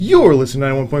You're listening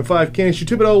to 91.5 KNSU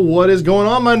 2.0. What is going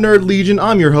on, my nerd legion?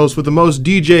 I'm your host with the most,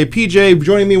 DJ PJ.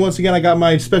 Joining me once again, I got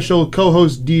my special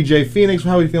co-host, DJ Phoenix.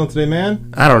 How are you feeling today,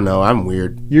 man? I don't know. I'm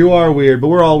weird. You are weird, but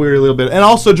we're all weird a little bit. And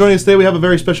also joining us today, we have a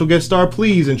very special guest star.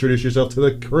 Please introduce yourself to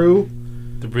the crew.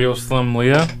 The real Slim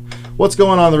Leo. What's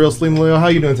going on, the real Slim Leo? How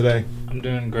are you doing today? I'm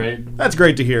doing great. That's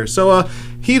great to hear. So,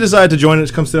 he decided to join us,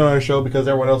 come sit on our show because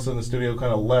everyone else in the studio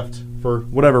kind of left for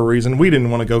whatever reason. We didn't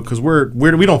want to go because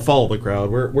we don't follow the crowd.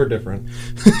 We're different.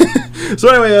 So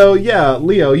anyway, yeah,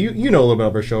 Leo, you know a little bit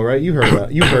of our show, right? You heard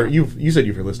about you said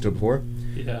you've listened to it before.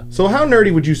 Yeah. So how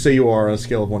nerdy would you say you are on a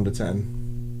scale of 1 to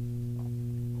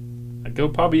 10? I'd go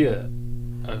probably a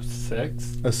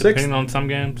 6. A 6? Depending on some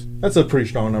games. That's a pretty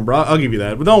strong number. I'll give you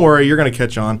that. But don't worry, you're going to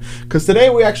catch on. Because today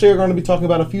we actually are going to be talking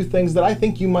about a few things that I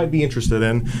think you might be interested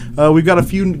in. We've got a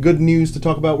few good news to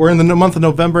talk about. We're in the month of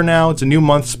November now. It's a new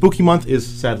month. Spooky month is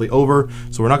sadly over.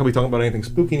 So we're not going to be talking about anything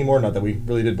spooky anymore. Not that we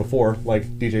really did before, like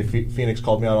DJ Phoenix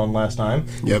called me out on last time.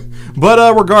 Yep.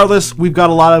 But regardless, we've got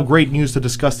a lot of great news to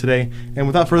discuss today. And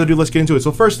without further ado, let's get into it.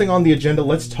 So first thing on the agenda,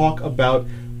 let's talk about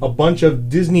a bunch of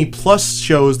Disney Plus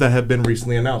shows that have been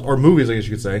recently announced. Or movies, I guess you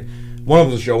could say. One of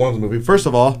them is a show, one of them is a movie. First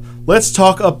of all, let's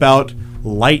talk about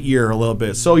Lightyear a little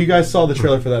bit. So you guys saw the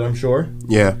trailer for that, I'm sure?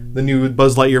 Yeah. The new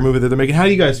Buzz Lightyear movie that they're making. How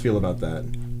do you guys feel about that?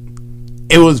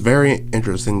 It was very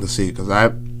interesting to see because I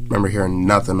remember hearing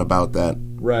nothing about that.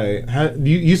 Right.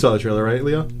 You saw the trailer, right,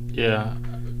 Leo? Yeah.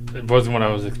 It wasn't what I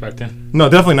was expecting. No,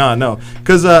 definitely not, no.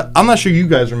 Because I'm not sure you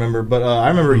guys remember, but I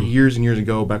remember years and years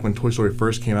ago, back when Toy Story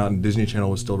first came out and Disney Channel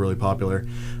was still really popular,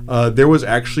 there was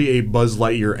actually a Buzz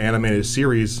Lightyear animated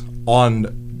series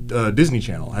on Disney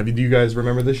Channel. Do you guys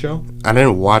remember this show? I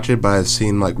didn't watch it, but I've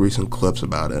seen like recent clips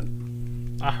about it.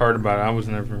 I heard about it. I was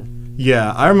never...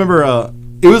 Yeah, I remember...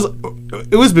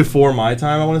 It was before my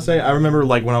time, I want to say. I remember,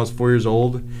 like, when I was 4 years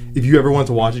old, if you ever wanted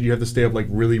to watch it, you have to stay up, like,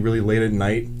 really, really late at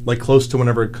night, like, close to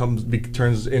whenever it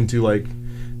turns into, like,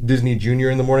 Disney Junior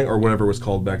in the morning, or whatever it was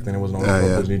called back then. It wasn't always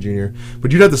called Disney Junior.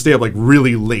 But you'd have to stay up, like,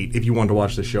 really late if you wanted to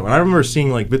watch the show. And I remember seeing,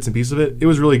 like, bits and pieces of it. It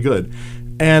was really good.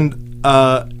 And,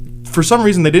 for some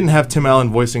reason, they didn't have Tim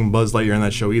Allen voicing Buzz Lightyear in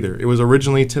that show either. It was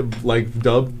originally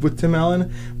dubbed with Tim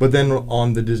Allen, but then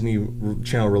on the Disney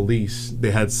Channel release,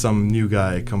 they had some new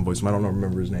guy come voice him. I don't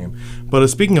remember his name. But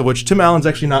speaking of which, Tim Allen's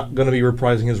actually not going to be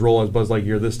reprising his role as Buzz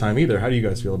Lightyear this time either. How do you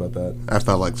guys feel about that? I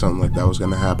felt like something like that was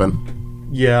going to happen.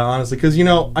 Yeah, honestly, because,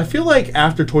 I feel like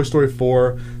after Toy Story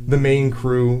 4, the main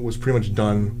crew was pretty much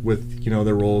done with,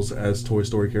 their roles as Toy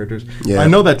Story characters. Yeah. I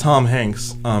know that Tom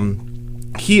Hanks...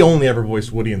 he only ever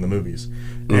voiced Woody in the movies,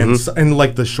 and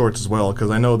like the shorts as well, because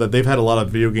I know that they've had a lot of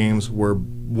video games where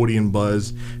Woody and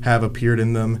Buzz have appeared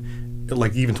in them,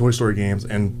 like even Toy Story games,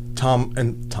 and Tim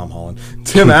Allen,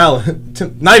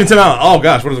 not even Tim Allen. Oh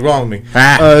gosh, what is wrong with me?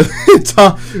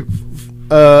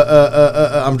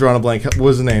 I'm drawing a blank. What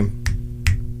was his name?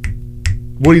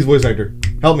 Woody's voice actor.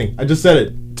 Help me! I just said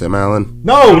it. Tim Allen.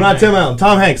 No, not Tim Allen.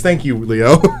 Tom Hanks. Thank you,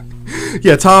 Leo.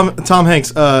 Yeah, Tom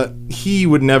Hanks. He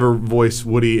would never voice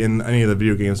Woody in any of the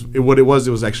video games. It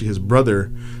was actually his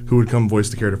brother who would come voice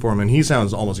the character for him, and he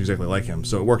sounds almost exactly like him,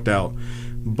 so it worked out.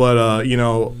 But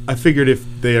I figured if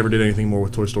they ever did anything more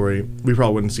with Toy Story, we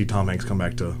probably wouldn't see Tom Hanks come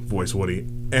back to voice Woody.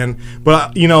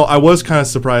 But I was kind of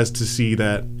surprised to see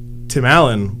that Tim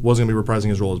Allen wasn't going to be reprising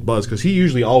his role as Buzz, because he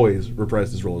usually always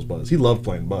reprised his role as Buzz. He loved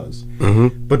playing Buzz.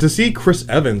 Mm-hmm. But to see Chris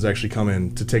Evans actually come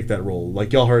in to take that role,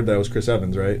 like y'all heard that was Chris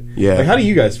Evans, right? Yeah. Like, how do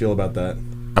you guys feel about that?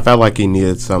 I felt like he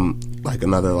needed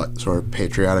another sort of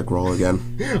patriotic role again.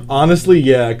 Honestly,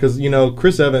 yeah, because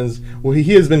Chris Evans, well,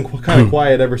 he has been kind of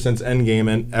quiet ever since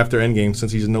Endgame, and after Endgame,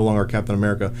 since he's no longer Captain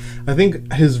America. I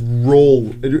think his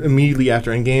role immediately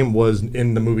after Endgame was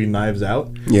in the movie Knives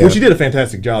Out, which he did a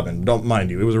fantastic job in. Don't mind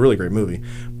you, it was a really great movie.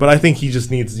 But I think he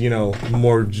just needs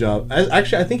more job.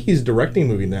 Actually, I think he's directing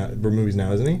movies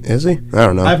now, isn't he? Is he? I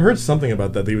don't know. I've heard something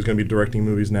about that he was going to be directing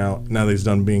movies now that he's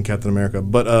done being Captain America.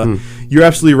 But you're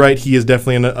absolutely right. He is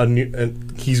definitely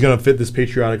he's going to fit this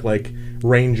patriotic, like,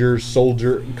 ranger,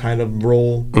 soldier kind of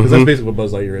role. Because that's basically what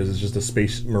Buzz Lightyear is. It's just a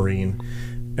space marine.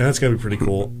 And that's going to be pretty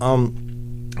cool.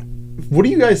 What do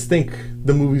you guys think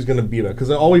the movie's going to be about?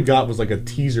 Because all we got was, like, a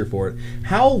teaser for it.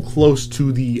 How close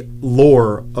to the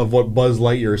lore of what Buzz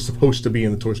Lightyear is supposed to be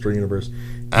in the Toy Story universe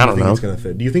do you think it's going to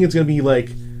fit? Do you think it's going to be, like...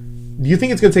 Do you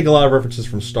think it's going to take a lot of references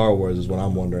from Star Wars is what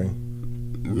I'm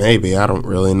wondering? Maybe. I don't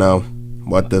really know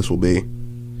what this will be.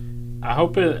 I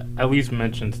hope it at least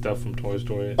mentions stuff from Toy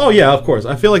Story. Oh yeah, of course.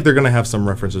 I feel like they're gonna have some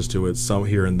references to it, some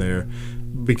here and there,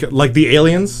 because like the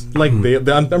aliens, like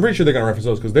I'm pretty sure they're gonna reference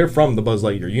those because they're from the Buzz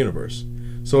Lightyear universe.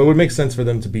 So it would make sense for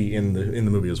them to be in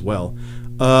the movie as well.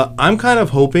 I'm kind of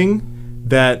hoping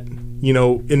that you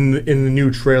know, in the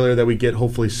new trailer that we get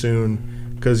hopefully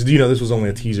soon, because you know this was only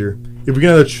a teaser. If we get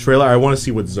another trailer, I want to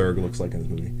see what Zurg looks like in this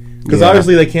movie. Because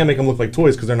obviously they can't make them look like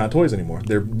toys because they're not toys anymore.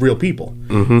 They're real people.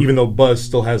 Even though Buzz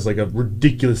still has like a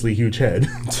ridiculously huge head.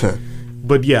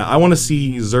 But yeah, I want to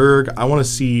see Zurg. I want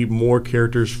to see more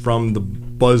characters from the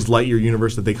Buzz Lightyear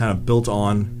universe that they kind of built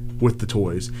on with the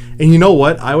toys. And you know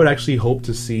what? I would actually hope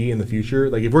to see in the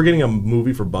future, like if we're getting a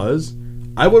movie for Buzz,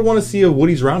 I would want to see a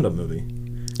Woody's Roundup movie.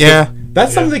 Yeah.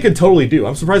 That's something they could totally do.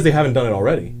 I'm surprised they haven't done it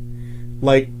already.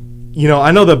 Like, you know, I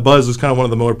know that Buzz was kind of one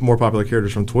of the more popular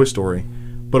characters from Toy Story.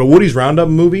 But a Woody's Roundup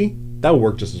movie, that would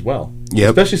work just as well. Yep.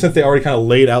 Especially since they already kind of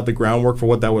laid out the groundwork for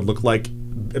what that would look like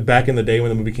back in the day when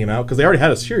the movie came out. Because they already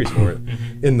had a series for it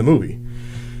in the movie.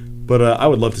 But I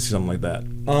would love to see something like that.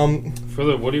 For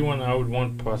the Woody one, I would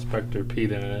want Prospector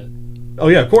Pete in it. Oh,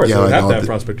 yeah, of course. Yeah, it would like have to have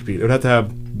Prospector Pete. It would have to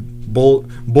have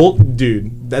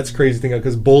Dude, that's crazy thing.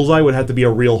 Because Bullseye would have to be a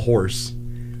real horse.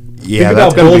 Yeah,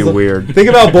 that's going to be weird. Think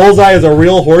about Bullseye as a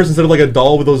real horse instead of like a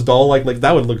doll with those like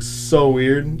that would look so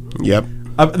weird. Yep.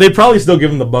 They'd probably still give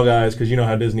him the bug eyes because you know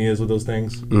how Disney is with those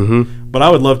things. But I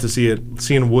would love to see it.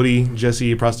 Seeing Woody,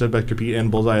 Jesse, Prospector Pete, and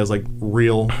Bullseye as like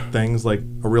real things, like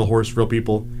a real horse, real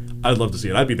people. I'd love to see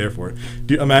it. I'd be there for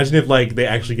it. Imagine if like they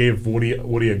actually gave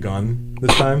Woody a gun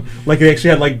this time. Like they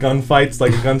actually had like gunfights,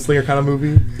 like a gunslinger kind of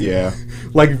movie. Yeah.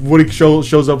 Like Woody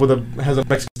shows up has a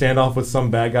Mexican standoff with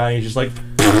some bad guy, and he's just like.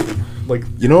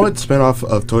 You know what spinoff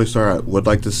of Toy Story I would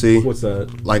like to see? What's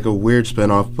that? Like a weird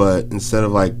spinoff, but instead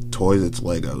of like toys, it's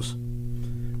Legos.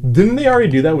 Didn't they already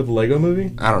do that with the Lego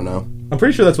movie? I don't know. I'm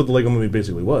pretty sure that's what the Lego movie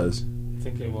basically was. I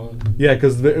think it was. Yeah,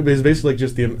 because it was basically like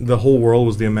just the whole world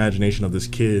was the imagination of this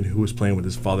kid who was playing with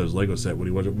his father's Lego set,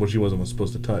 which he wasn't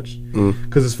supposed to touch.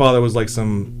 Because his father was like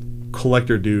some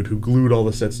collector dude who glued all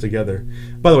the sets together.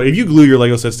 By the way, if you glue your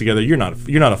Lego sets together, you're not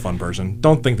a fun person.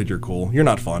 Don't think that you're cool. You're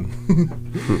not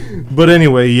fun. But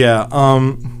anyway, yeah.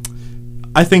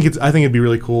 I think it'd be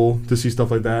really cool to see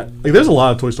stuff like that. Like, there's a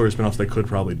lot of Toy Story spinoffs they could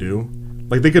probably do.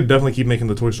 Like, they could definitely keep making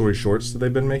the Toy Story shorts that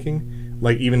they've been making.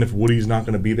 Like, even if Woody's not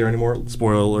going to be there anymore.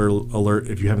 Spoiler alert,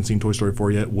 if you haven't seen Toy Story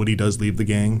 4 yet, Woody does leave the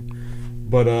gang.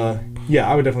 But, yeah,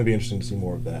 I would definitely be interested to see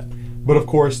more of that. But, of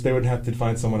course, they would have to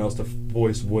find someone else to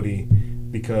voice Woody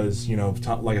because, you know,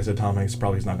 like I said, Tom Hanks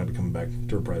probably is not going to be coming back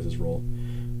to reprise his role.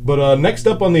 But next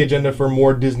up on the agenda for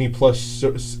more Disney Plus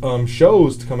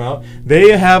shows to come out,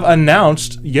 they have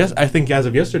announced, yes, I think as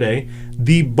of yesterday,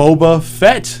 the Boba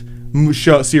Fett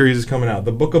series is coming out.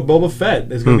 The Book of Boba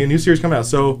Fett is going to be a new series coming out.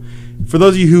 So, for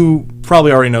those of you who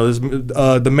probably already know this,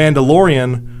 The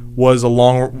Mandalorian was a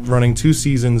long-running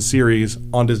 2-season series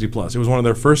on Disney Plus. It was one of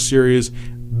their first series,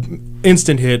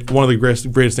 instant hit, one of the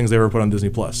greatest things they ever put on Disney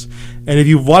Plus. And if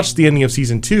you've watched the ending of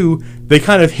season 2, they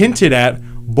kind of hinted at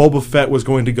Boba Fett was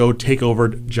going to go take over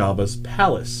Jabba's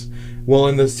palace. Well,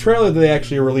 in this trailer that they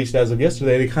actually released as of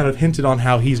yesterday, they kind of hinted on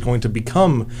how he's going to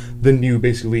become the new,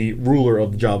 basically, ruler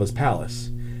of Jabba's palace.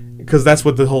 Because that's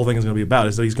what the whole thing is going to be about,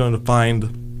 is that he's going to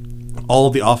find all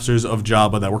of the officers of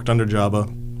Jabba that worked under Jabba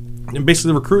and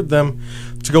basically recruit them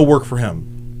to go work for him.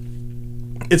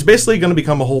 It's basically going to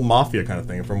become a whole mafia kind of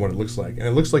thing from what it looks like. And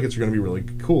it looks like it's going to be really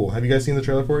cool. Have you guys seen the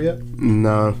trailer for it yet?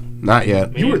 No, not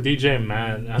yet. You were DJ and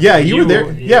Matt. Yeah, you were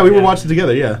there. Yeah, we were watching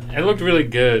together, yeah. It looked really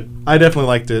good. I definitely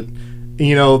liked it.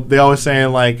 You know, they always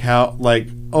saying, like, how, like,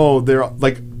 oh, they're,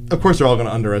 like, of course they're all going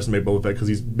to underestimate Boba Fett because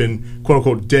he's been,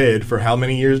 quote-unquote, dead for how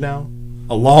many years now?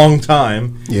 A long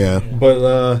time. Yeah.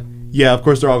 But, yeah, of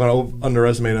course they're all going to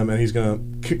underestimate him, and he's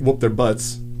going to whoop their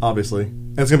butts, obviously.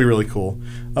 And it's going to be really cool.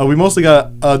 We mostly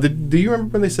got, do you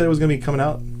remember when they said it was going to be coming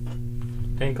out?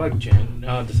 I think, like,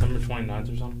 December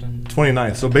 29th or something.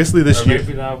 29th. So basically this year.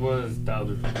 Maybe that was the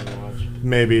other thing we watched.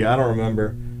 Maybe. I don't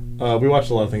remember. We watched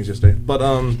a lot of things yesterday. But,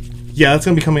 yeah, that's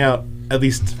going to be coming out at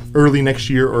least early next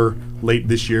year or late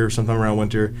this year, sometime around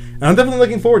winter. And I'm definitely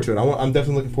looking forward to it. I'm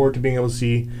definitely looking forward to being able to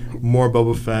see more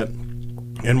Boba Fett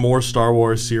and more Star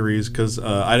Wars series because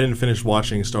I didn't finish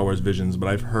watching Star Wars Visions, but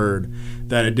I've heard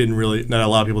that that a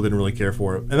lot of people didn't really care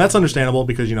for it. And that's understandable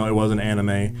because, you know, it was an anime.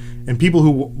 And people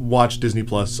who watch Disney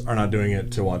Plus are not doing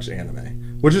it to watch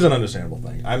anime, which is an understandable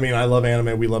thing. I mean, I love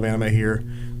anime. We love anime here.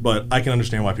 But I can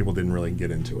understand why people didn't really get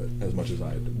into it as much as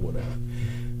I would have.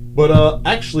 But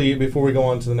actually, before we go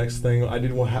on to the next thing, I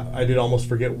did almost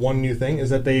forget one new thing, is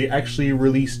that they actually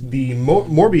released the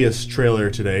Morbius trailer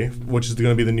today, which is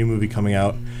going to be the new movie coming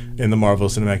out in the Marvel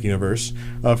Cinematic Universe.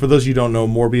 For those of you who don't know,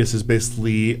 Morbius is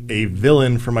basically a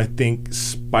villain from, I think,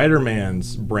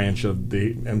 Spider-Man's branch of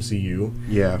the MCU.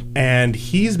 Yeah. And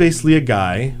he's basically a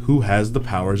guy who has the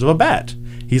powers of a bat.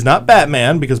 He's not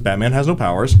Batman, because Batman has no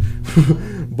powers,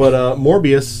 but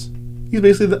Morbius He's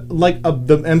basically the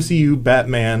MCU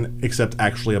Batman, except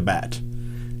actually a bat.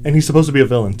 And he's supposed to be a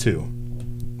villain, too.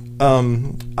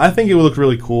 I think it would look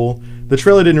really cool. The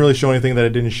trailer didn't really show anything that it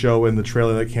didn't show in the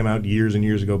trailer that came out years and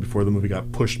years ago before the movie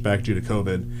got pushed back due to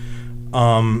COVID.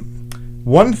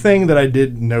 One thing that I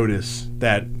did notice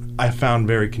that I found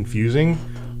very confusing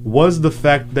was the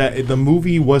fact that the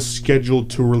movie was scheduled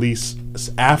to release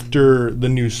after the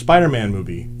new Spider-Man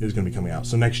movie is going to be coming out.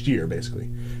 So next year, basically.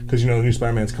 Because, the new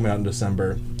Spider-Man's coming out in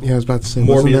December. Yeah, I was about to say,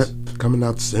 Morbius. wasn't that coming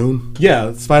out soon?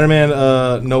 Yeah,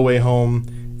 Spider-Man No Way Home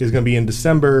is going to be in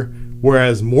December,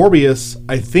 whereas Morbius,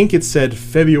 I think it said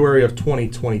February of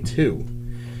 2022.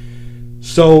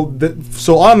 So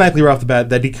automatically right off the bat,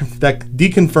 that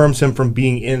deconfirms him from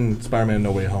being in Spider-Man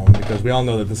No Way Home, because we all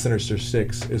know that the Sinister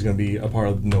Six is going to be a part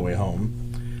of No Way Home.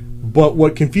 But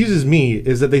what confuses me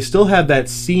is that they still have that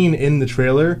scene in the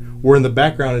trailer where in the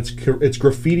background it's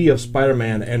graffiti of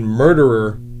Spider-Man and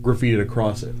murderer graffitied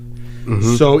across it.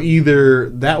 Mm-hmm. So either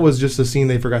that was just a scene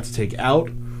they forgot to take out,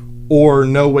 or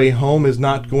No Way Home is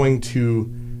not going to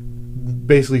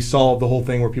basically solve the whole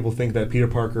thing where people think that Peter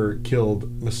Parker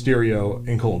killed Mysterio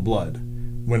in cold blood,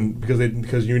 because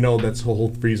that's the whole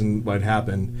reason why it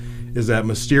happened is that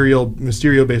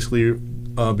Mysterio basically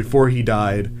before he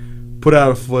died put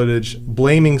out a footage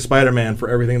blaming Spider-Man for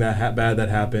everything bad that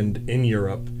happened in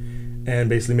Europe, and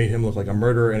basically made him look like a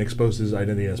murderer and exposed his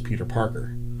identity as Peter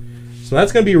Parker. So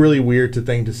that's going to be a really weird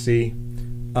thing to see.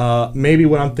 Maybe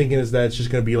what I'm thinking is that it's just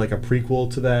going to be like a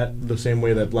prequel to that, the same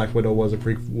way that Black Widow was a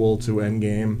prequel to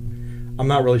Endgame. I'm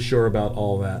not really sure about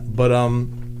all that, but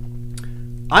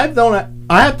I have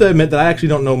to admit that I actually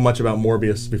don't know much about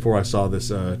Morbius before I saw this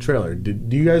trailer.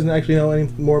 Do you guys actually know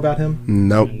any more about him?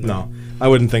 Nope. No, I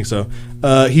wouldn't think so.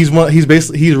 He's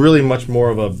really much more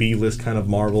of a B-list kind of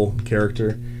Marvel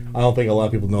character. I don't think a lot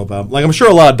of people know about him. Like, I'm sure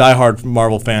a lot of diehard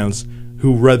Marvel fans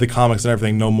who read the comics and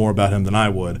everything know more about him than I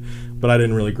would. But I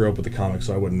didn't really grow up with the comics,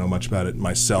 so I wouldn't know much about it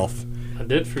myself. I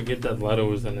did forget that Leto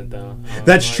was in it, though.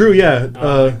 That's true, yeah.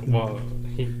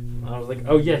 I was like,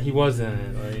 oh yeah, he was in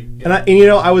it.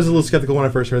 I was a little skeptical when I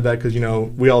first heard that, because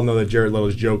we all know that Jared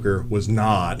Leto's Joker was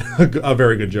not a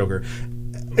very good Joker,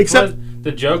 except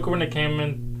the Joker when it came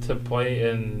into play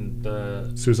in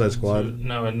the Suicide Squad.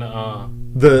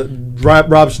 The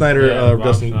Rob Schneider,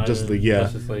 Justice League. Yeah,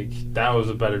 Justice League. That was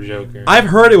a better Joker. I've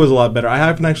heard it was a lot better. I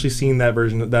haven't actually seen that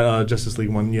version, that Justice League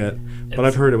one yet, but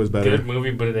I've heard it was better. Good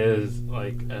movie, but it is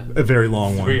like a very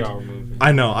long 3-hour movie.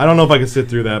 I know. I don't know if I can sit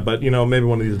through that, but maybe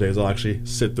one of these days I'll actually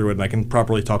sit through it and I can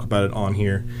properly talk about it on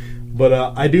here. But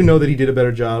I do know that he did a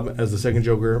better job as the second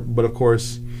Joker, but of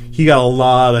course he got a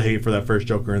lot of hate for that first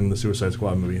Joker in the Suicide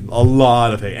Squad movie. A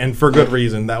lot of hate, and for good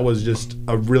reason. That was just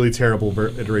a really terrible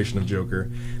iteration of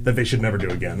Joker that they should never do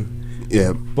again.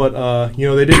 Yeah. But,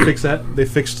 they did fix that. They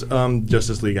fixed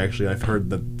Justice League, actually. I've heard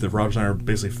that the Rob Schneider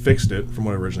basically fixed it from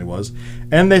what it originally was.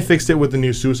 And they fixed it with the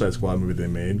new Suicide Squad movie they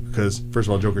made, because, first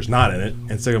of all, Joker's not in it,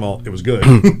 and second of all, it was good.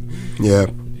 Yeah.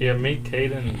 Yeah, me,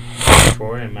 Kate, and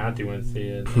Troy, and Matthew went to see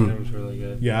it, and it was really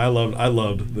good. Yeah, I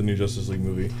loved the new Justice League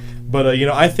movie. But,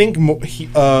 I think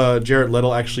Jared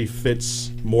Leto actually fits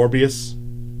Morbius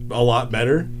a lot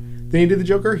better than he did the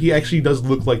Joker. He actually does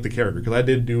look like the character, because I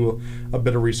did do a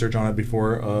bit of research on it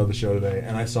before the show today,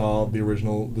 and I saw the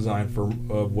original design for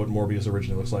what Morbius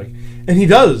originally looks like, and he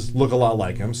does look a lot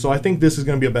like him. So I think this is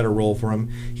going to be a better role for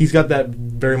him. He's got that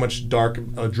very much dark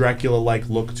Dracula-like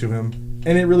look to him,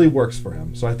 and it really works for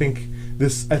him. So I think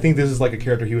this is like a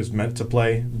character he was meant to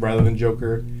play rather than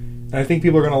Joker, and I think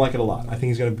people are going to like it a lot. I think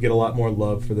he's going to get a lot more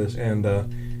love for this, and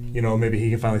maybe he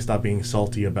can finally stop being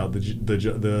salty about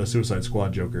the Suicide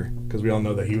Squad Joker, because we all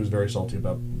know that he was very salty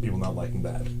about people not liking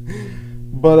that.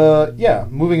 But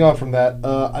moving on from that,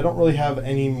 I don't really have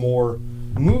any more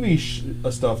movie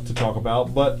stuff to talk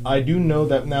about, but I do know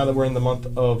that now that we're in the month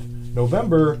of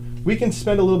November, we can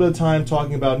spend a little bit of time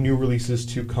talking about new releases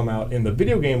to come out in the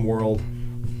video game world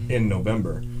in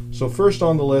November. So first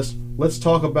on the list, let's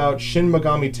talk about Shin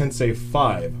Megami Tensei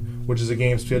 5, which is a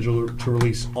game scheduled to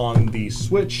release on the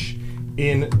Switch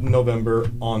in November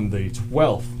on the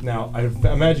 12th. Now, I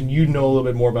imagine you know a little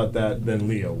bit more about that than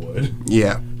Leo would.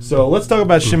 Yeah. So let's talk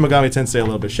about Shin Megami Tensei a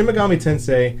little bit. Shin Megami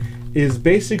Tensei is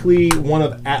basically one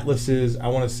of Atlus's, I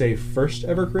want to say, first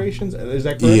ever creations. Is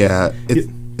that correct? Yeah.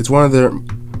 It's one of their,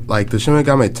 the Shin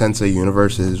Megami Tensei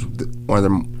universe is one of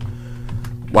them,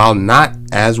 while not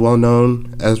as well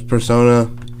known as Persona,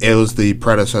 it was the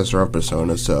predecessor of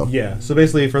Persona, so... Yeah, so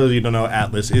basically, for those of you who don't know,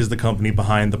 Atlus is the company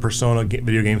behind the Persona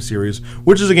video game series,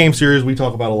 which is a game series we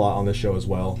talk about a lot on this show as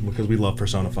well, because we love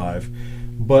Persona 5.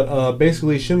 But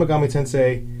basically, Shin Megami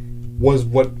Tensei was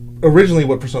what originally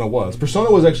what Persona was.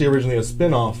 Persona was actually originally a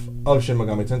spin-off of Shin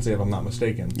Megami Tensei, if I'm not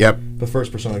mistaken. Yep. The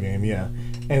first Persona game, yeah.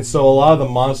 And so a lot of the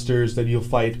monsters that you'll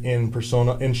fight in Shin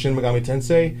Megami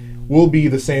Tensei will be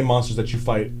the same monsters that you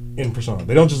fight in Persona.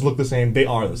 They don't just look the same, they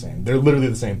are the same. They're literally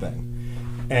the same thing.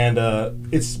 And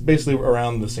it's basically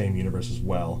around the same universe as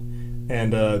well.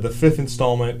 And the fifth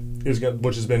installment,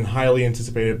 which has been highly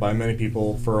anticipated by many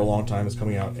people for a long time, is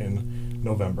coming out in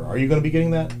November. Are you going to be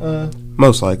getting that?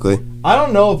 Most likely. I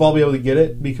don't know if I'll be able to get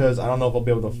it, because I don't know if I'll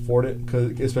be able to afford it,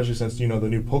 especially since, the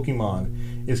new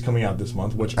Pokemon is coming out this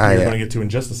month, which we're going to get to in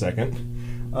just a second.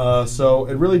 So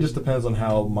it really just depends on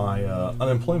how my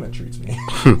unemployment treats me.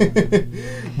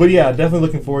 But yeah, definitely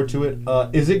looking forward to it.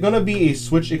 Is it going to be a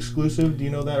Switch exclusive? Do you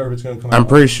know that, or if it's going to come out? I'm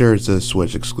pretty sure it's a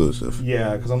Switch exclusive.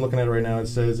 Yeah, because I'm looking at it right now. It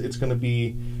says it's going to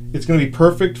be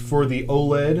perfect for the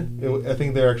OLED. I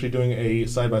think they're actually doing a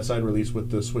side-by-side release with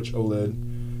the Switch OLED.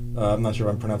 I'm not sure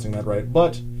if I'm pronouncing that right,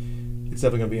 but it's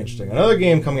definitely going to be interesting. Another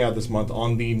game coming out this month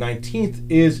on the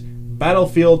 19th is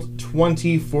Battlefield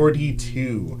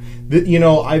 2042.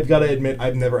 I've got to admit,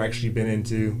 I've never actually been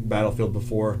into Battlefield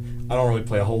before. I don't really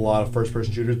play a whole lot of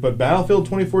first-person shooters, but Battlefield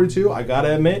 2042, I got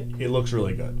to admit, it looks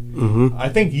really good. Mm-hmm. I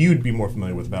think you'd be more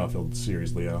familiar with the Battlefield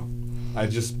series, Leo. I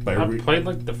played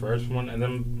like the first one, and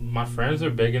then my friends are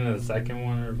big into the second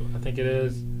one, or I think it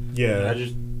is. Yeah. I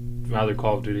just rather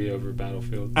Call of Duty over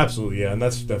Battlefield. Absolutely, yeah, and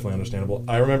that's definitely understandable.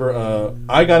 I remember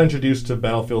I got introduced to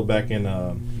Battlefield back in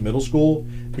middle school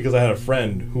because I had a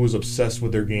friend who was obsessed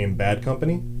with their game Bad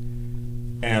Company,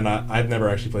 and I've never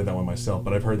actually played that one myself,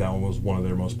 but I've heard that one was one of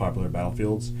their most popular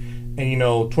Battlefields. And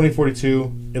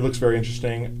 2042, it looks very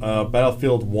interesting.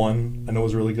 Battlefield 1, I know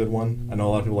was a really good one. I know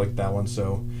a lot of people like that one,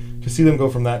 so to see them go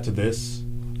from that to this,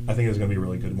 I think it's going to be a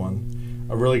really good one.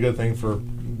 A really good thing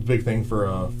big thing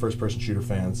for first-person shooter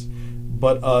fans.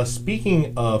 But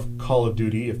speaking of Call of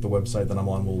Duty, if the website that I'm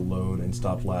on will load and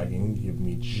stop lagging, give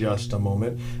me just a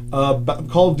moment.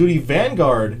 Call of Duty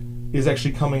Vanguard is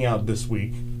actually coming out this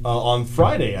week, on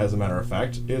Friday, as a matter of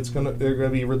fact. They're gonna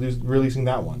be releasing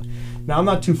that one. Now, I'm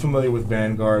not too familiar with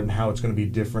Vanguard and how it's going to be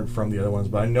different from the other ones,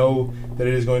 but I know that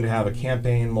it is going to have a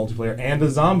campaign, multiplayer, and a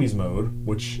zombies mode,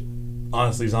 which,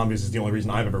 honestly, zombies is the only reason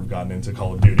I've ever gotten into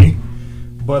Call of Duty.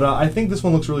 But I think this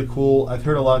one looks really cool. I've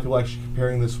heard a lot of people actually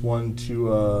comparing this one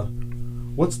to,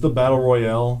 what's the Battle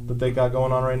Royale that they got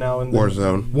going on right now?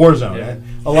 Warzone. Warzone. Yeah.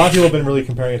 A lot of people have been really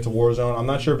comparing it to Warzone. I'm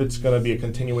not sure if it's going to be a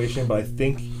continuation, but I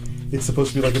think it's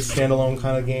supposed to be like a standalone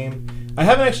kind of game. I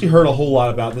haven't actually heard a whole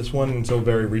lot about this one until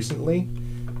very recently.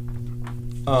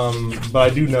 But I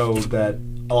do know that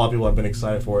a lot of people have been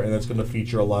excited for it, and it's going to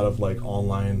feature a lot of like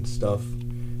online stuff.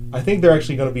 I think they're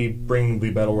actually going to be bringing the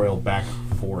Battle Royale back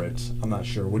for it. I'm not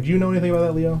sure. Would you know anything about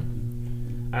that, Leo?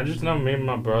 I just know me and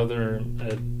my brother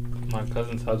and my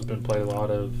cousin's husband play a lot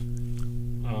of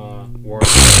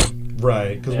Warzone.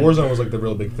 Right, because Warzone was like the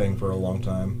real big thing for a long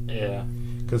time. Yeah.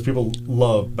 Because people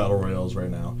love Battle Royales right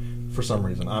now. For some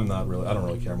reason, I don't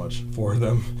really care much for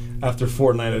them. After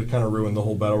Fortnite, it kind of ruined the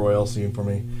whole Battle Royale scene for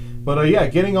me. But yeah,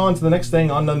 getting on to the next thing,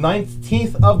 on the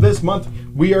 19th of this month,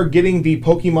 we are getting the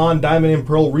Pokemon Diamond and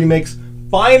Pearl remakes.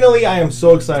 Finally, I am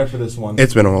so excited for this one.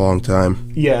 It's been a long time.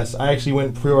 Yes, I actually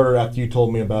went pre-order after you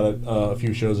told me about it a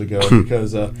few shows ago,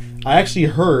 because I actually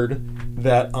heard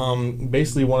that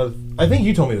basically I think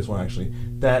you told me this one actually,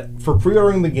 that for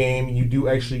pre-ordering the game, you do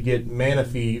actually get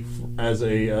Manaphy as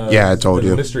a I told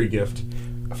you, mystery gift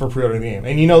for pre-ordering the game.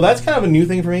 And that's kind of a new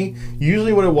thing for me.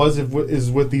 Usually what it was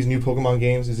is with these new Pokemon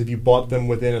games is if you bought them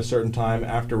within a certain time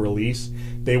after release,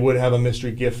 they would have a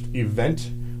mystery gift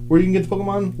event where you can get the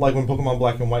Pokemon. Like when Pokemon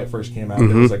Black and White first came out,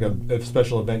 there was like a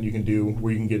special event you can do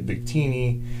where you can get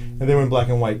Victini. And then when Black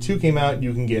and White 2 came out,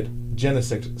 you can get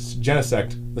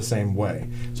Genesect the same way.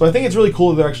 So I think it's really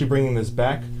cool that they're actually bringing this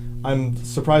back. I'm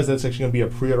surprised that it's actually going to be a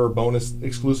pre-order bonus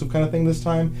exclusive kind of thing this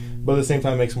time, but at the same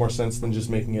time it makes more sense than just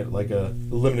making it like a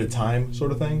limited time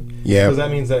sort of thing. Yeah. Because that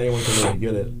means that anyone can really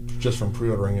get it just from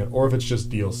pre-ordering it, or if it's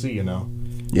just DLC,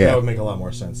 Yeah. That would make a lot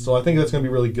more sense. So I think that's going to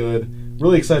be really good.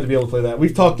 Really excited to be able to play that.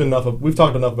 We've talked enough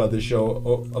about this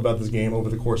show, about this game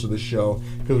over the course of this show,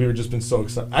 because we've just been so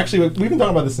excited. Actually, we've been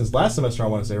talking about this since last semester, I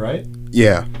want to say, right?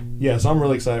 Yeah. Yeah, so I'm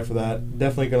really excited for that.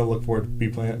 Definitely going to look forward to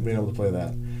being able to play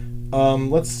that.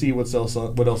 Let's see what else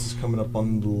is coming up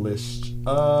on the list.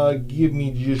 Give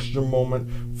me just a moment.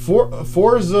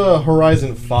 Forza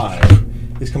Horizon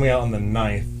 5 is coming out on the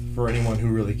 9th, for anyone who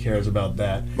really cares about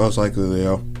that. Most likely,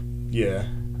 Leo. Yeah.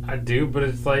 I do, but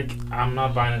it's like I'm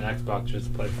not buying an Xbox just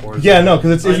to play Forza. Yeah, no,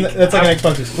 because that's like an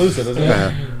Xbox exclusive, isn't it?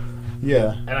 Yeah.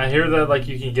 Yeah. And I hear that like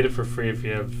you can get it for free if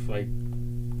you have like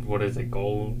what is it,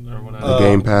 gold or whatever? The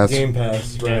Game Pass. Game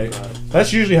Pass, right. Game Pass.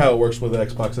 That's usually how it works with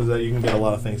Xbox, is that you can get a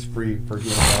lot of things free for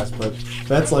Game Pass, but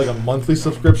that's like a monthly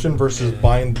subscription versus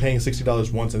paying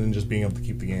 $60 once and then just being able to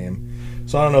keep the game.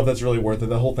 So I don't know if that's really worth it.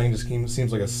 The whole thing just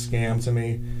seems like a scam to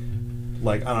me.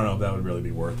 Like, I don't know if that would really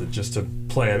be worth it, just to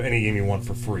play any game you want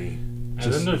for free.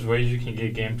 And then there's ways you can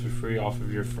get games for free off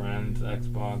of your friend's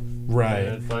Xbox. Right.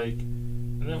 And it's like,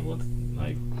 and then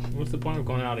what's the point of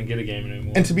going out and get a game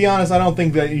anymore? And to be honest, I don't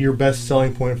think that your best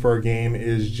selling point for a game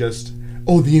is just,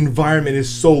 oh, the environment is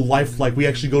so lifelike. We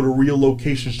actually go to real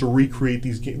locations to recreate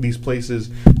these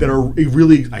places that are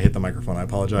really. I hit the microphone. I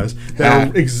apologize.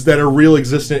 That are real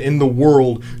existent in the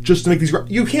world, just to make these.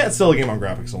 You can't sell a game on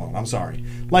graphics alone. I'm sorry.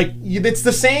 Like, it's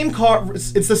the same car.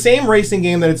 It's the same racing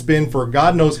game that it's been for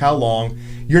God knows how long.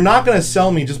 You're not going to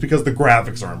sell me just because the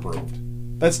graphics are improved.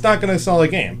 That's not going to sell a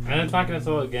game. And it's not going to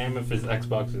sell a game if it's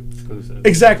Xbox exclusive.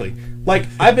 Exactly. Like,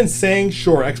 I've been saying,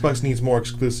 sure, Xbox needs more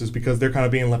exclusives because they're kind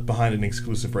of being left behind in an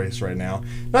exclusive race right now.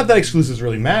 Not that exclusives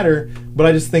really matter, but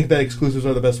I just think that exclusives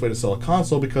are the best way to sell a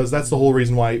console because that's the whole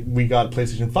reason why we got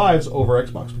PlayStation 5s over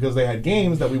Xbox, because they had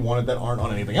games that we wanted that aren't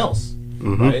on anything else.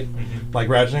 Mm-hmm. Right? Mm-hmm. Like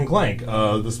Ratchet and Clank,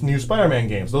 this new Spider-Man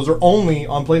games. Those are only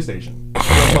on PlayStation.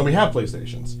 That's when we have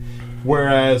PlayStations.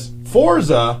 Whereas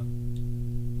Forza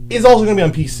is also going to be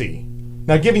on PC.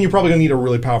 Now, given you're probably going to need a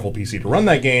really powerful PC to run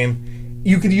that game,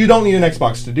 you don't need an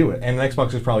Xbox to do it, and an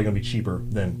Xbox is probably going to be cheaper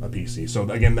than a PC. So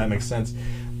again, that makes sense.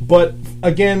 But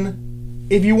again,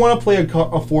 if you want to play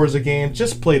a Forza game,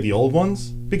 just play the old ones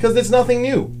because it's nothing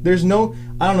new. There's no,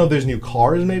 I don't know if there's new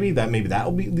cars. Maybe that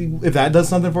will be, if that does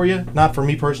something for you. Not for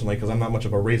me personally, because I'm not much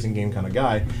of a racing game kind of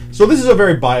guy. So this is a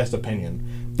very biased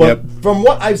opinion. But from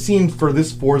what I've seen for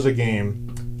this Forza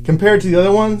game, compared to the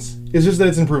other ones, it's just that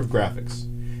it's improved graphics.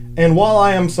 And while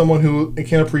I am someone who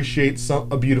can appreciate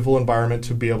a beautiful environment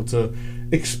to be able to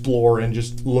explore and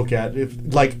just look at,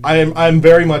 I'm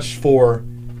very much for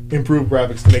improved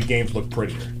graphics to make games look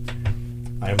prettier.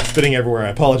 I am spitting everywhere. I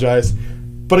apologize,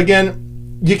 but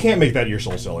again, you can't make that your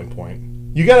sole selling point.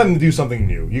 You gotta do something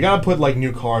new. You gotta put like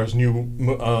new cars, new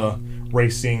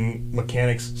racing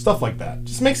mechanics, stuff like that.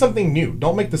 Just make something new.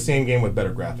 Don't make the same game with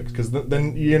better graphics, because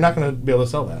then you're not gonna be able to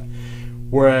sell that.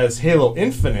 Whereas Halo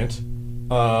Infinite,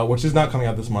 which is not coming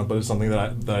out this month, but it's something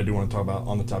that I do want to talk about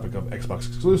on the topic of Xbox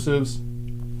exclusives,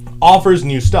 offers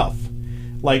new stuff.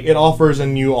 Like, it offers a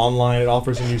new online, it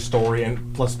offers a new story,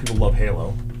 and plus people love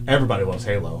Halo. Everybody loves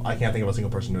Halo. I can't think of a single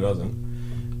person who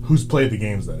doesn't. Who's played the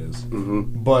games, that is.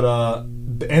 Mm-hmm. But,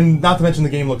 and not to mention the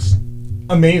game looks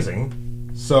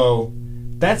amazing. So,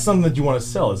 that's something that you want to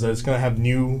sell, is that it's going to have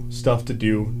new stuff to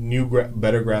do,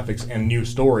 better graphics, and new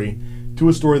story, to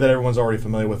a story that everyone's already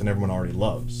familiar with and everyone already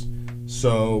loves.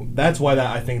 So that's why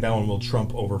I think that one will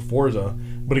trump over Forza.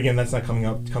 But again, that's not coming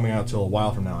out till a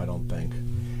while from now, I don't think.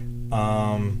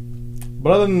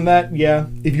 But other than that, yeah,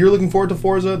 if you're looking forward to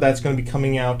Forza, that's going to be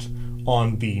coming out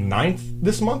on the 9th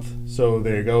this month. So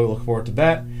there you go, look forward to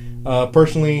that.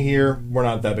 Personally here, we're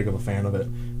not that big of a fan of it.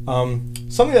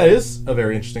 Something that is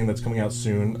very interesting that's coming out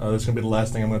soon, that's going to be the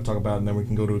last thing I'm going to talk about, and then we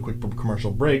can go to a quick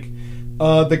commercial break.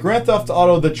 The Grand Theft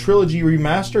Auto The Trilogy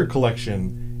Remastered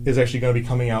Collection is actually going to be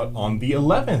coming out on the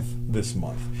 11th this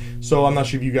month. So I'm not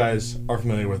sure if you guys are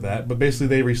familiar with that, but basically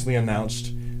they recently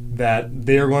announced that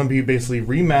they are going to be basically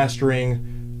remastering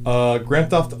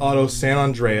Grand Theft Auto San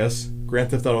Andreas,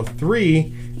 Grand Theft Auto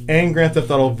 3, and Grand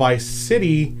Theft Auto Vice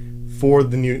City for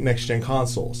the new next-gen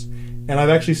consoles. And I've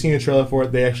actually seen a trailer for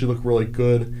it. They actually look really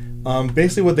good.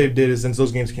 Basically what they did is, since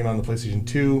those games came out on the PlayStation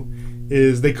 2,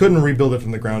 is they couldn't rebuild it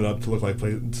from the ground up to look like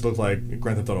Grand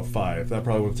Theft Auto 5. That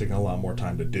probably would have taken a lot more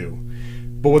time to do.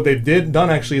 But what they've done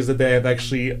actually is that they have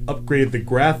actually upgraded the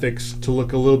graphics to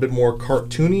look a little bit more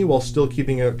cartoony while still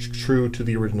keeping it true to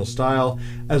the original style,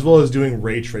 as well as doing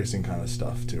ray tracing kind of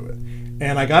stuff to it.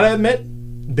 And I gotta admit,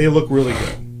 they look really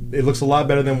good. It looks a lot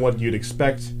better than what you'd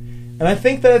expect. And I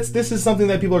think that this is something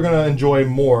that people are going to enjoy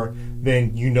more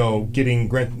than, getting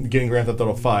Grand Theft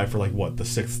Auto 5 for the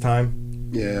 6th time.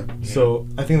 Yeah. So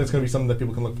I think that's going to be something that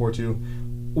people can look forward to.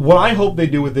 What I hope they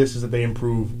do with this is that they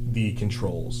improve the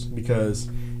controls, because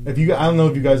I don't know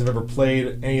if you guys have ever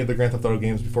played any of the Grand Theft Auto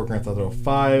games before Grand Theft Auto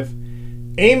 5.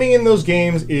 Aiming in those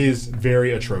games is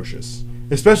very atrocious,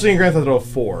 especially in Grand Theft Auto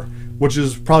 4, which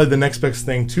is probably the next best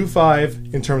thing to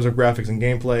 5 in terms of graphics and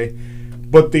gameplay.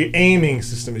 But the aiming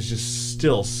system is just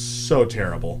still so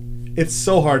terrible. It's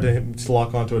so hard to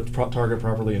lock onto a target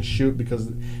properly and shoot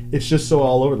because it's just so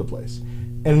all over the place.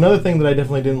 And another thing that I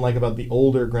definitely didn't like about the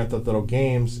older Grand Theft Auto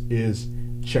games is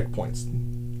checkpoints.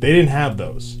 They didn't have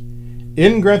those.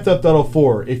 In Grand Theft Auto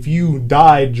 4, if you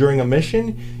died during a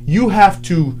mission, you have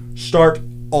to start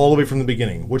all the way from the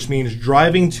beginning, which means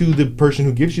driving to the person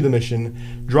who gives you the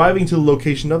mission, driving to the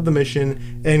location of the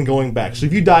mission, and going back. So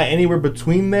if you die anywhere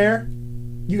between there,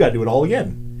 you got to do it all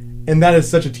again. And that is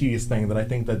such a tedious thing that I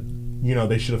think that,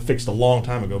 they should have fixed a long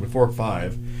time ago, before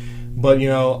 5. But,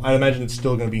 I imagine it's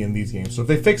still going to be in these games. So if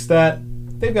they fix that,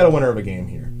 they've got a winner of a game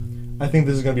here. I think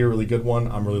this is going to be a really good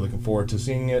one. I'm really looking forward to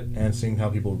seeing it and seeing how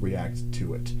people react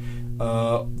to it.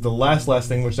 The last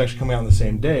thing, which is actually coming out on the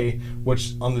same day,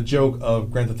 which on the joke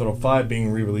of Grand Theft Auto 5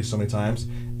 being re-released so many times,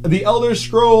 The Elder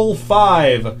Scroll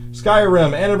 5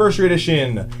 Skyrim Anniversary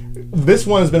Edition. This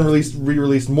one has been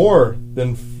re-released more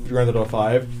than Grand Theft Auto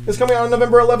 5. It's coming out on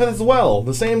November 11th as well,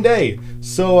 the same day.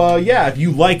 So if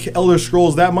you like Elder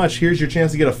Scrolls that much, here's your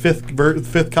chance to get a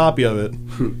fifth copy of it.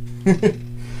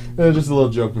 Just a little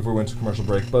joke before we went to commercial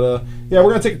break. But we're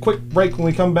going to take a quick break. When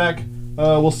we come back,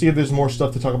 we'll see if there's more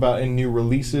stuff to talk about in new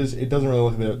releases. It doesn't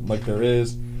really look like there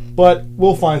is, but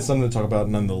we'll find something to talk about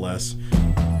nonetheless.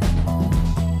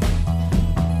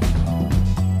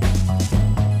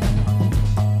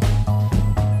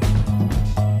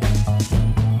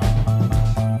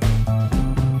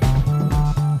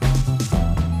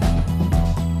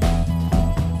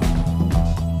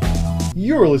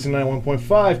 You're listening to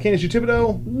 91.5 KNSU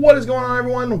Thibodeau. What is going on,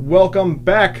 everyone? Welcome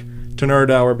back to Nerd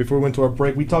Hour. Before we went to our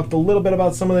break, we talked a little bit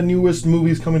about some of the newest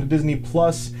movies coming to Disney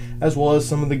Plus, as well as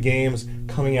some of the games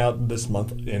coming out this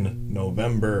month in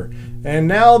November. And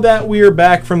now that we are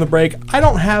back from the break, I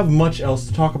don't have much else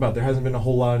to talk about. There hasn't been a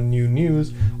whole lot of new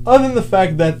news, other than the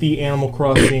fact that the Animal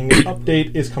Crossing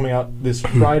update is coming out this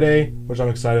Friday, which I'm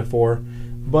excited for.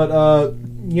 But,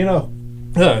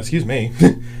 excuse me.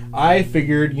 I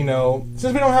figured, since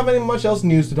we don't have any much else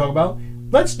news to talk about,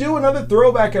 let's do another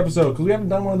throwback episode, because we haven't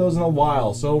done one of those in a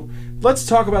while. So let's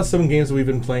talk about some games that we've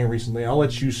been playing recently. I'll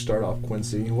let you start off,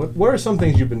 Quincy. What are some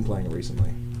things you've been playing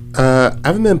recently? I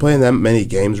haven't been playing that many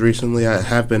games recently. I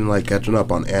have been catching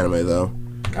up on anime though.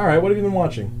 All right, what have you been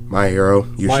watching? My Hero.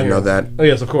 You should know that. Oh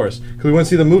yes, of course, because we went to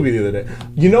see the movie the other day.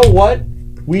 You know what?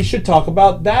 We should talk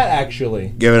about that, actually.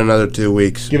 Give it another 2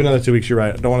 weeks. Give it another 2 weeks, you're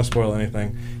right. I don't want to spoil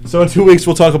anything. So in 2 weeks,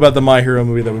 we'll talk about the My Hero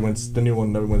movie the new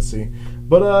one that we went to see.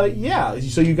 But,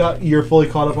 so you're fully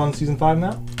caught up on Season 5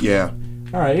 now? Yeah.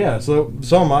 All right, yeah. So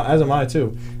as am I,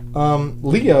 too.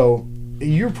 Leo,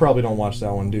 you probably don't watch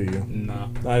that one, do you? No.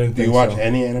 I didn't think so. Do you watch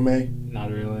any anime? Not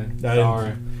really.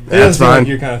 Sorry. That's fine. Like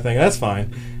your kind of thing. That's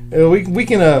fine. We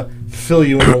can fill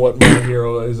you in on what My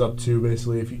Hero is up to,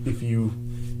 basically, if you...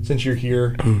 Since you're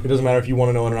here, it doesn't matter if you want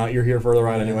to know it or not. You're here for the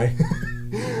ride anyway.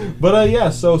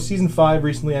 But so Season 5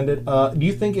 recently ended. Do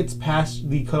you think it's past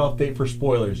the cutoff date for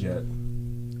spoilers yet?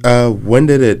 When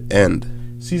did it end?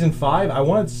 Season 5, I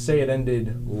wanted to say it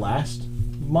ended last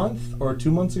month or 2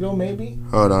 months ago, maybe.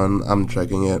 Hold on, I'm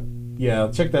checking it.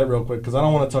 Yeah, check that real quick, because I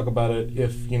don't want to talk about it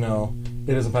if it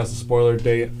isn't past the spoiler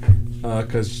date.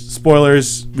 Because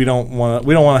spoilers, we don't want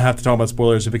to have to talk about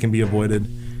spoilers if it can be avoided.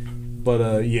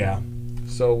 But yeah.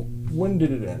 So, when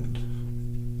did it end?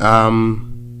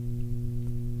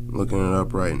 Looking it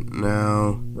up right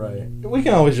now. Right. We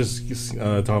can always just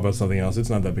talk about something else. It's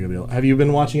not that big a deal. Have you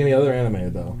been watching any other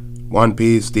anime, though? One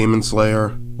Piece, Demon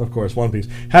Slayer. Of course, One Piece.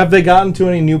 Have they gotten to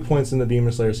any new points in the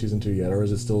Demon Slayer Season 2 yet, or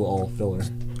is it still all filler?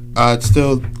 It's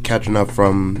still catching up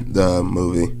from the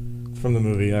movie. From the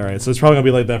movie, alright. So it's probably going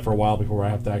to be like that for a while before I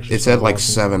have to actually... It's at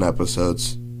 7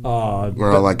 episodes. We're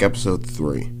on episode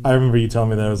 3. I remember you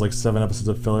telling me that it was 7 episodes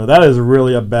of filler. That is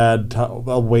really a bad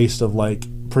a waste of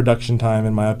production time,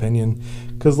 in my opinion.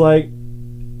 Because I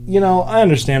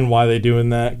understand why they're doing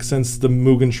that, since the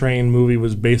Mugen Train movie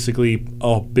was basically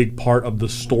a big part of the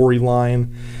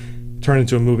storyline turned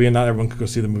into a movie, and not everyone could go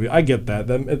see the movie. I get that.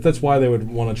 That's why they would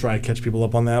want to try to catch people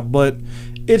up on that. But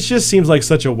it just seems like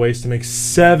such a waste to make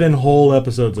 7 whole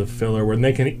episodes of filler when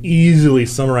they can easily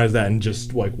summarize that in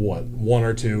just 1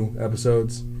 or 2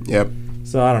 episodes. Yep.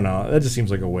 So I don't know. That just seems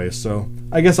like a waste. So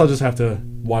I guess I'll just have to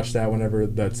watch that whenever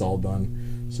that's all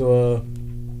done. So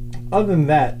other than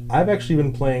that, I've actually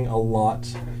been playing a lot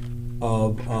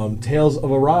of Tales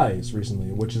of Arise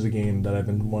recently, which is a game that I've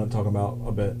been wanting to talk about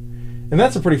a bit. And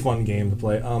that's a pretty fun game to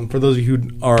play. For those of you who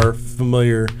aren't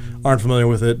familiar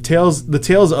with it, the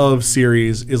Tales of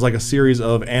series is like a series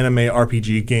of anime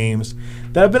RPG games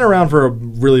that have been around for a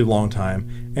really long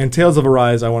time. And Tales of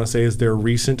Arise, I want to say, is their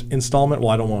recent installment.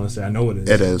 Well, I don't want to say. I know it is.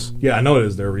 It is. Yeah, I know it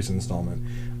is their recent installment.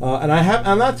 And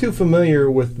I'm not too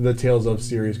familiar with the Tales of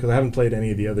series because I haven't played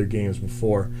any of the other games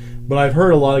before. But I've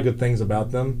heard a lot of good things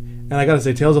about them. And I got to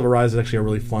say, Tales of Arise is actually a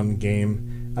really fun game.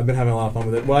 I've been having a lot of fun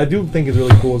with it. What I do think is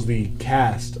really cool is the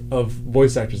cast of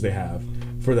voice actors they have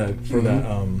for that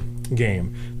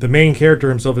game. The main character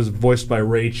himself is voiced by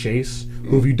Ray Chase,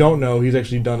 who, if you don't know, he's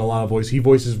actually done a lot of voice. He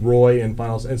voices Roy in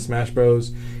Smash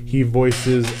Bros. He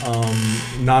voices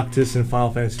Noctis in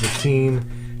Final Fantasy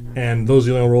 15, and those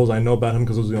are the only roles I know about him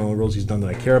because those are the only roles he's done that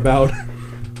I care about.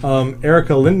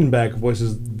 Erica Lindenbeck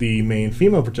voices the main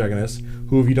female protagonist,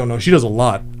 who, if you don't know, she does a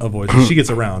lot of voices. She gets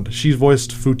around. She's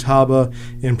voiced Futaba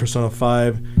in Persona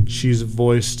 5. She's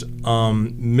voiced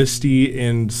Misty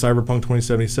in Cyberpunk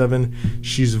 2077.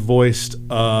 She's voiced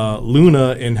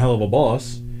Luna in Hell of a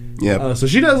Boss. Yeah. So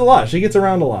she does a lot. She gets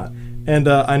around a lot. And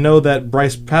I know that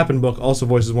Bryce Papenbrook also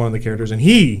voices one of the characters, and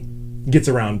he gets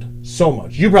around so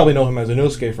much. You probably know him as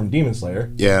Inosuke from Demon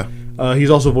Slayer. Yeah.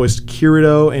 He's also voiced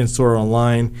Kirito in Sword Art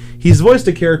Online. He's voiced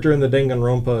a character in the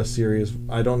Danganronpa series.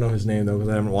 I don't know his name, though, because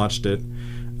I haven't watched it.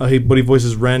 But he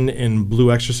voices Ren in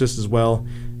Blue Exorcist as well.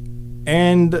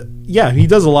 And, yeah, he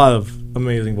does a lot of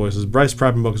amazing voices. Bryce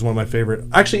Papenbrook is one of my favorite.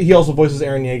 Actually, he also voices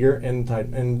Eren Yeager in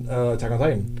Attack on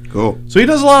Titan. Cool. So he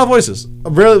does a lot of voices.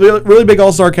 A really big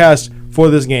all-star cast for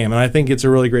this game, and I think it's a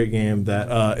really great game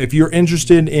that if you're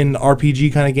interested in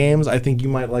RPG kind of games, I think you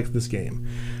might like this game.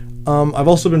 I've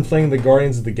also been playing the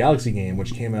Guardians of the Galaxy game,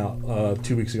 which came out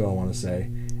 2 weeks ago, I want to say,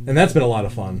 and that's been a lot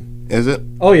of fun. Is it?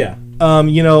 Oh yeah.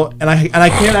 And I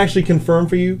can't actually confirm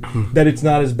for you that it's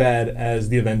not as bad as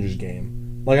the Avengers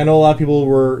game. Like, I know a lot of people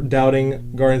were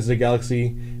doubting Guardians of the Galaxy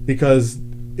because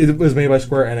it was made by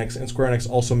Square Enix, and Square Enix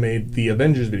also made the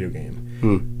Avengers video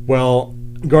game. Well,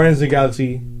 Guardians of the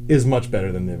Galaxy is much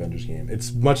better than the Avengers game.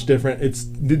 It's much different.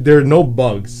 There are no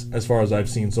bugs as far as I've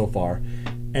seen so far.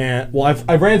 And well,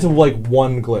 I've ran into like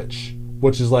one glitch,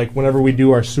 which is like whenever we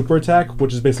do our super attack,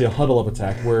 which is basically a huddle up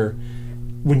attack, where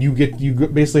when you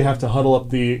basically have to huddle up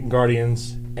the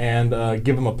Guardians and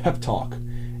give them a pep talk.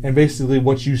 And basically,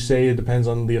 what you say depends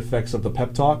on the effects of the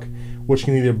pep talk, which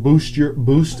can either boost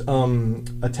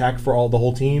attack for the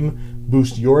whole team,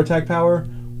 boost your attack power,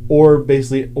 or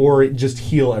just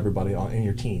heal everybody in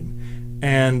your team.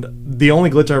 And the only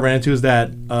glitch I ran into is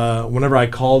that whenever I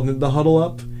called the huddle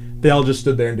up, they all just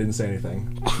stood there and didn't say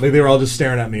anything. Like, they were all just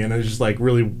staring at me, and it was just like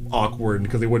really awkward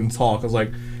because they wouldn't talk. I was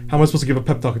like, how am I supposed to give a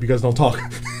pep talk if you guys don't talk?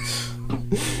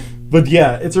 But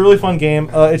yeah, it's a really fun game.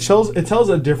 It tells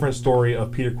a different story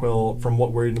of Peter Quill from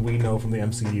what we know from the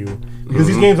MCU, because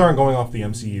these games aren't going off the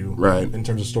MCU, right? In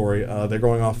terms of story, they're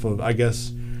going off of, I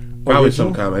guess, probably original?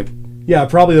 some comic. Yeah,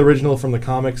 probably the original from the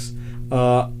comics.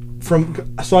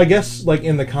 So I guess like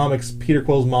in the comics, Peter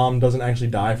Quill's mom doesn't actually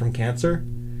die from cancer,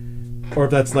 or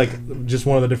if that's like just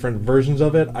one of the different versions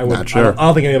of it. Not sure. I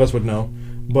don't think any of us would know,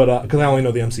 but because I only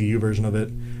know the MCU version of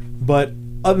it. But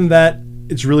other than that,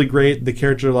 it's really great. The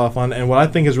characters are a lot of fun, and what I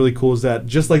think is really cool is that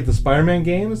just like the Spider-Man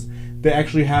games, they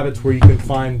actually have it to where you can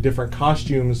find different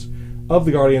costumes of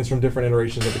the Guardians from different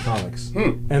iterations of the comics,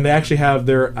 and they actually have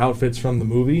their outfits from the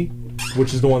movie,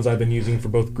 which is the ones I've been using for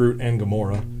both Groot and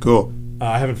Gamora. Cool.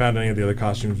 I haven't found any of the other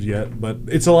costumes yet, but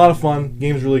it's a lot of fun.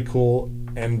 Game's really cool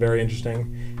and very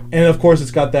interesting, and of course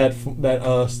it's got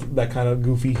that kind of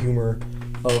goofy humor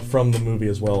from the movie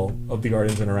as well, of the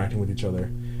Guardians interacting with each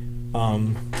other.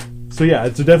 So yeah,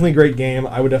 it's a definitely great game.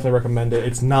 I would definitely recommend it.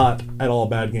 It's not at all a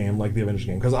bad game like the Avengers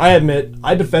game, because I admit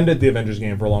I defended the Avengers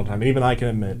game for a long time, and even I can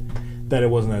admit that it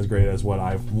wasn't as great as what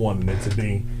I've wanted it to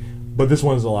be. But this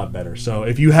one's a lot better. So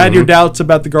if you had your doubts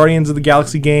about the Guardians of the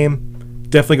Galaxy game,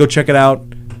 definitely go check it out.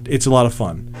 It's a lot of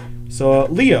fun. So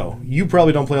Leo, you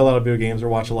probably don't play a lot of video games or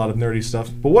watch a lot of nerdy stuff,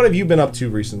 but what have you been up to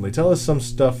recently? Tell us some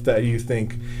stuff that you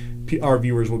think our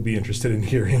viewers would be interested in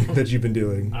hearing that you've been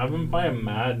doing. I've been playing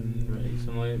Madden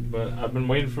recently, but I've been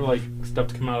waiting for like stuff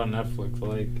to come out on Netflix,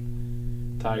 like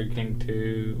Tiger King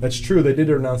 2. That's true. They did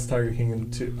announce Tiger King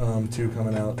 2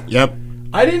 coming out. Yep.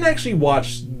 I didn't actually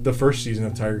watch the first season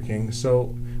of Tiger King,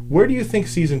 so where do you think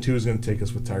season 2 is going to take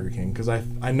us with Tiger King? Because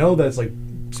I know that's like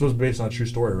supposed to be based on a true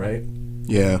story, right?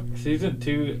 Yeah. Season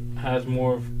 2 has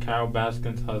more of Carol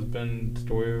Baskin's husband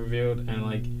story revealed, and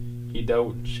like he dealt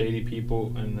with shady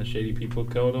people, and the shady people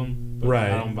killed him. But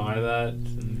right. I don't buy that.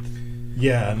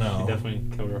 Yeah, no. She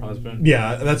definitely killed her husband.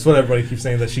 Yeah, that's what everybody keeps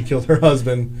saying, that she killed her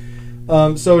husband.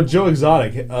 So Joe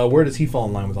Exotic, where does he fall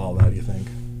in line with all of that, do you think?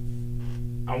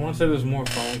 I want to say there's more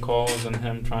phone calls than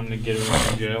him trying to get her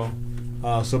out of jail.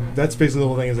 So that's basically the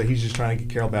whole thing, is that he's just trying to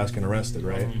get Carol Baskin arrested,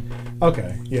 right?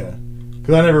 Okay, yeah.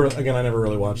 Because I never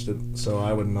really watched it, so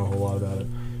I wouldn't know a whole lot about it.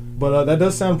 But that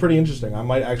does sound pretty interesting. I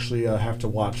might actually have to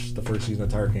watch the first season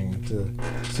of Tiger King to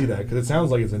see that, because it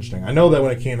sounds like it's interesting. I know that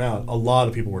when it came out, a lot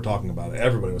of people were talking about it.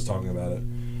 Everybody was talking about it.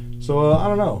 So I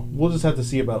don't know. We'll just have to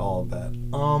see about all of that.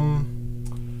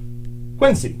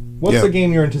 Quincy, what's the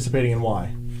game you're anticipating and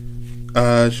why?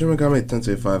 Shin Megami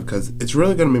Tensei 5, because it's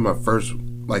really going to be my first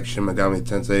like Shin Megami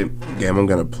Tensei game I'm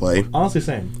gonna play, Honestly,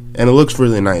 same. and it looks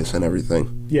really nice and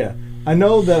everything. Yeah. I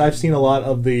know that I've seen a lot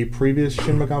of the previous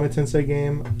Shin Megami Tensei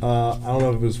game. I don't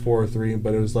know if it was 4 or 3,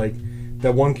 but it was like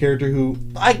that one character who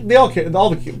all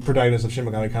the protagonists of Shin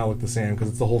Megami kind of look the same because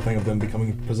it's the whole thing of them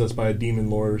becoming possessed by a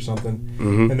demon lord or something,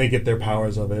 and they get their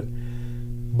powers of it.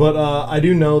 But I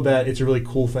do know that it's a really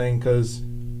cool thing because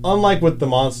unlike with the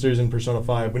monsters in Persona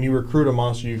 5, when you recruit a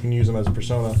monster, you can use them as a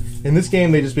persona. In this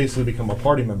game, they just basically become a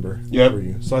party member for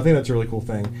you. So I think that's a really cool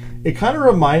thing. It kind of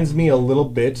reminds me a little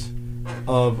bit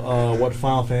of what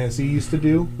Final Fantasy used to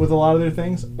do with a lot of their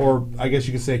things, or I guess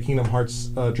you could say Kingdom Hearts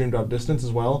Dream Drop Distance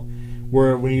as well,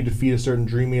 where when you defeat a certain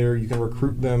Dream Eater, you can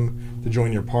recruit them to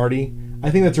join your party. I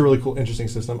think that's a really cool, interesting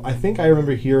system. I think I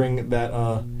remember hearing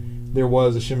that there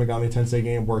was a Shin Megami Tensei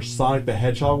game where Sonic the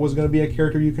Hedgehog was going to be a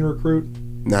character you can recruit.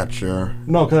 Not sure.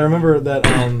 No, because I remember that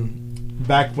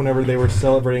back whenever they were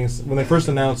celebrating, when they first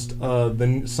announced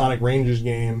the Sonic Rangers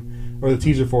game, or the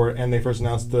teaser for it, and they first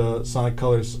announced the Sonic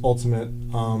Colors Ultimate,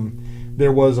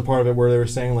 there was a part of it where they were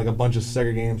saying like a bunch of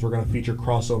Sega games were going to feature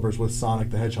crossovers with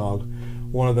Sonic the Hedgehog.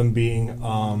 One of them being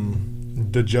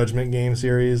the Judgment game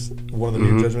series, one of the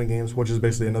new Judgment games, which is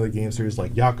basically another game series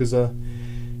like Yakuza.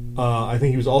 I think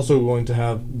he was also going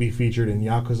to be featured in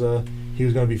Yakuza. He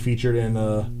was going to be featured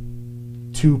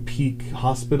in Two Peak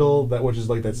Hospital, which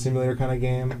is like that simulator kind of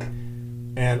game.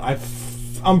 And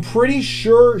I'm pretty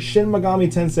sure Shin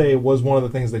Megami Tensei was one of the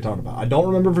things they talked about. I don't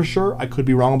remember for sure. I could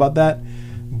be wrong about that,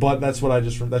 but that's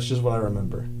just what I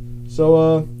remember.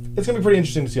 So it's gonna be pretty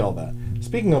interesting to see all that.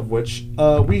 Speaking of which,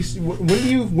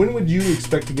 when would you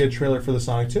expect to get a trailer for the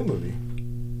Sonic 2 movie?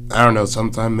 I don't know,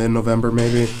 sometime mid-November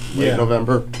maybe. Late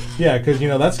November. Yeah, because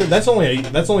that's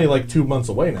only like 2 months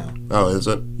away now. Oh, is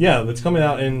it? Yeah, it's coming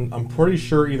out in, I'm pretty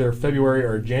sure, either February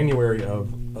or January of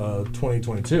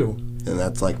 2022. And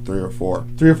that's like 3 or 4.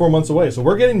 3 or 4 months away. So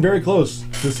we're getting very close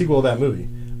to the sequel of that movie.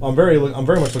 I'm very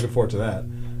much looking forward to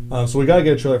that. So we gotta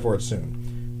get a trailer for it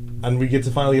soon, and we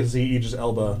finally get to see Idris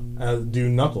Elba do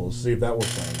Knuckles. See if that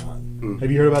works out or not.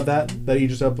 Have you heard about that? That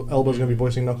Idris Elba is gonna be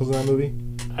voicing Knuckles in that movie?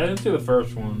 I didn't see the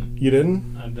first one. You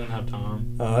didn't? I didn't have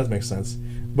time. That makes sense.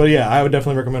 But yeah, I would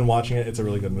definitely recommend watching it. It's a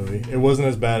really good movie. It wasn't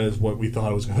as bad as what we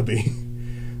thought it was gonna be.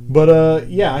 But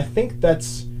yeah, I think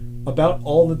that's about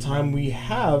all the time we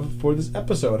have for this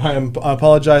episode. I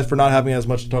apologize for not having as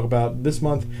much to talk about this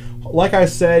month. Like I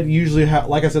said,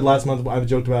 like I said last month, I've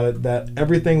joked about it, that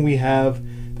everything we have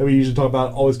that we usually talk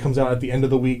about always comes out at the end of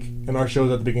the week, and our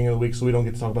show's at the beginning of the week, so we don't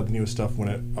get to talk about the newest stuff when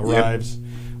it arrives. Yep.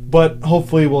 But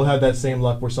hopefully we'll have that same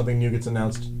luck where something new gets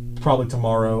announced probably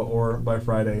tomorrow or by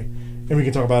Friday, and we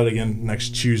can talk about it again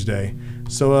next Tuesday.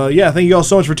 So, yeah, thank you all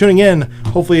so much for tuning in.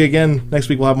 Hopefully, again, next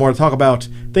week we'll have more to talk about.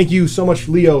 Thank you so much,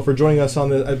 Leo, for joining us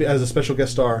as a special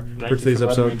guest star for today's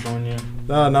episode.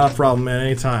 Not a problem, man.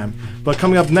 Anytime. But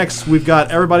coming up next, we've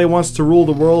got Everybody Wants to Rule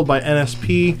the World by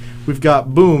NSP. We've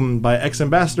got Boom by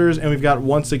X-Ambassadors. And we've got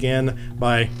Once Again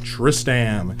by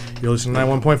Tristam. You're listening to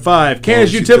 91.5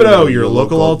 KNSU Thibodeau, your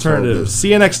local alternative.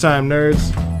 See you next time,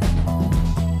 nerds.